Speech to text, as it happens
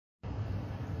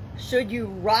Should you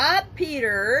rob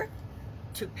Peter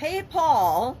to pay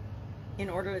Paul in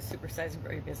order to supersize and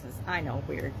grow your business? I know,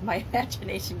 weird. My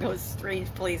imagination goes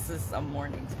strange places some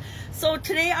mornings. So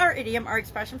today our idiom, our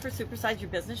expression for supersize your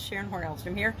business, Sharon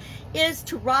Horne-Ellstrom here, is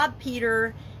to rob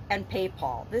Peter and pay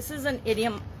Paul. This is an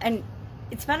idiom, and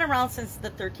it's been around since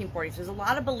the 1340s. There's a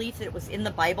lot of belief that it was in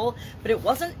the Bible, but it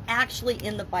wasn't actually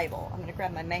in the Bible. I'm going to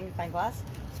grab my magnifying glass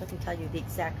so I can tell you the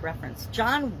exact reference.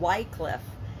 John Wycliffe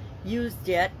used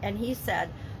it, and he said,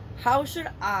 how should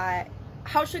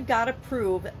God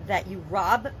approve that you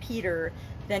rob Peter,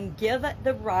 then give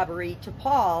the robbery to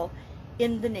Paul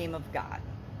in the name of God?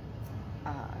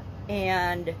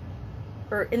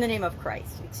 Or in the name of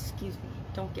Christ, excuse me.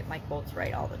 Don't get my quotes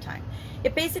right all the time.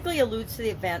 It basically alludes to the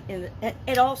event,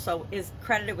 it also is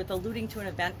credited with alluding to an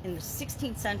event in the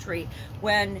 16th century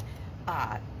when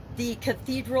the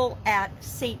cathedral at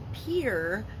St.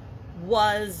 Peter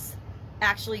was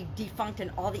actually defunct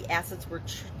and all the assets were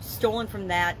stolen from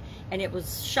that, and it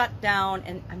was shut down.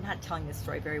 And I'm not telling this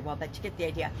story very well, but you get the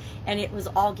idea. And it was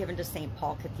all given to St.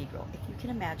 Paul Cathedral. If you can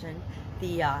imagine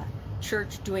the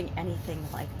church doing anything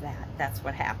like that, that's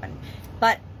what happened.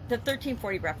 But the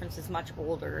 1340 reference is much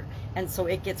older, and so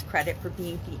it gets credit for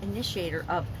being the initiator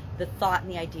of the thought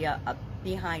and the idea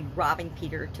behind robbing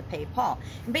Peter to pay Paul.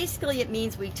 And basically it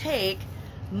means we take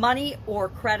money or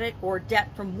credit or debt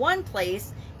from one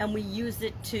place and we use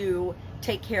it to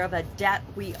take care of a debt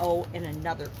we owe in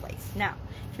another place. Now,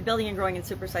 if you're building and growing and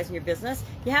supersizing your business,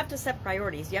 you have to set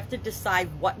priorities. You have to decide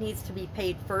what needs to be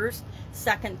paid first,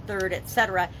 second, third,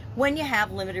 etc. when you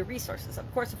have limited resources.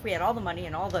 Of course, if we had all the money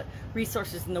and all the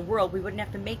resources in the world, we wouldn't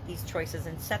have to make these choices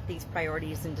and set these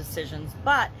priorities and decisions,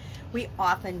 but we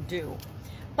often do.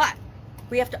 But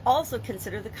we have to also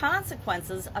consider the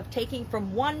consequences of taking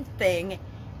from one thing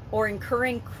or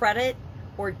incurring credit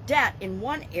or debt in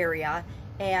one area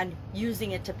and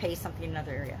using it to pay something in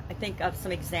another area. I think of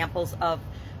some examples of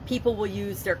people will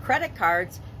use their credit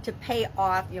cards to pay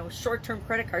off, short-term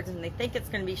credit cards, and they think it's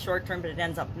going to be short-term, but it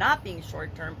ends up not being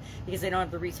short-term because they don't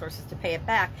have the resources to pay it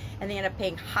back, and they end up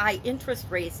paying high interest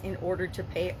rates in order to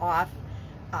pay off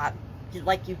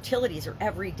like utilities or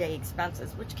everyday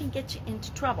expenses, which can get you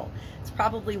into trouble. It's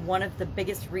probably one of the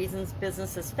biggest reasons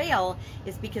businesses fail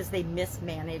is because they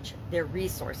mismanage their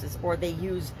resources, or they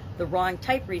use the wrong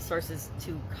type resources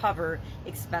to cover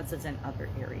expenses in other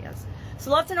areas.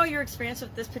 So love to know your experience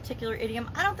with this particular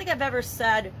idiom. I don't think I've ever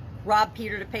said rob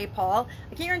Peter to pay Paul.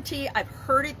 I guarantee I've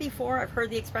heard it before. I've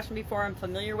heard the expression before. I'm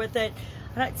familiar with it.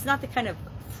 It's not the kind of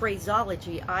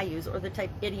phraseology I use or the type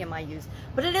idiom I use,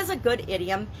 but it is a good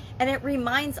idiom, and it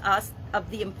reminds us of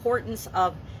the importance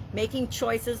of making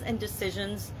choices and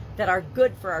decisions that are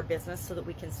good for our business so that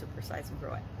we can supersize and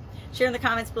grow it. Share in the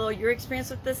comments below your experience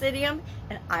with this idiom,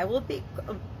 and I will be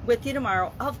with you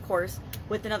tomorrow, of course,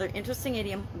 with another interesting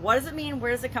idiom. What does it mean?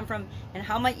 Where does it come from? And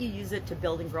how might you use it to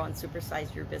build and grow and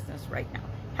supersize your business right now?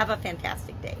 Have a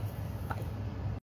fantastic day.